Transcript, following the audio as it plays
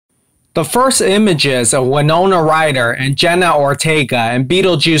The first images of Winona Ryder and Jenna Ortega in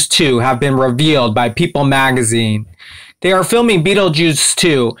Beetlejuice 2 have been revealed by People magazine. They are filming Beetlejuice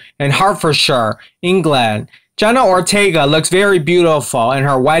 2 in Hertfordshire, England. Jenna Ortega looks very beautiful in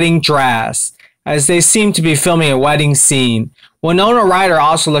her wedding dress, as they seem to be filming a wedding scene. Winona Ryder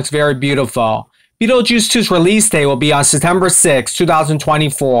also looks very beautiful. Beetlejuice 2's release date will be on September 6,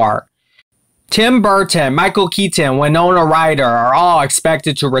 2024. Tim Burton, Michael Keaton, Winona Ryder are all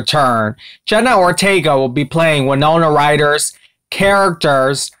expected to return. Jenna Ortega will be playing Winona Ryder's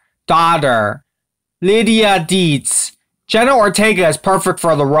character's daughter, Lydia Deetz. Jenna Ortega is perfect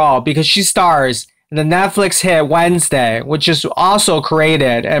for the role because she stars in the Netflix hit Wednesday, which is also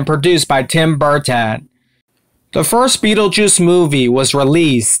created and produced by Tim Burton. The first Beetlejuice movie was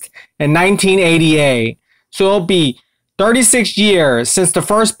released in 1988, so it'll be 36 years since the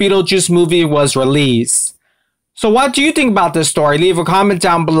first Beetlejuice movie was released. So what do you think about this story? Leave a comment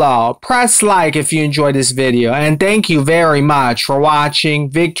down below. Press like if you enjoyed this video. And thank you very much for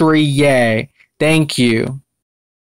watching. Victory, yay. Thank you.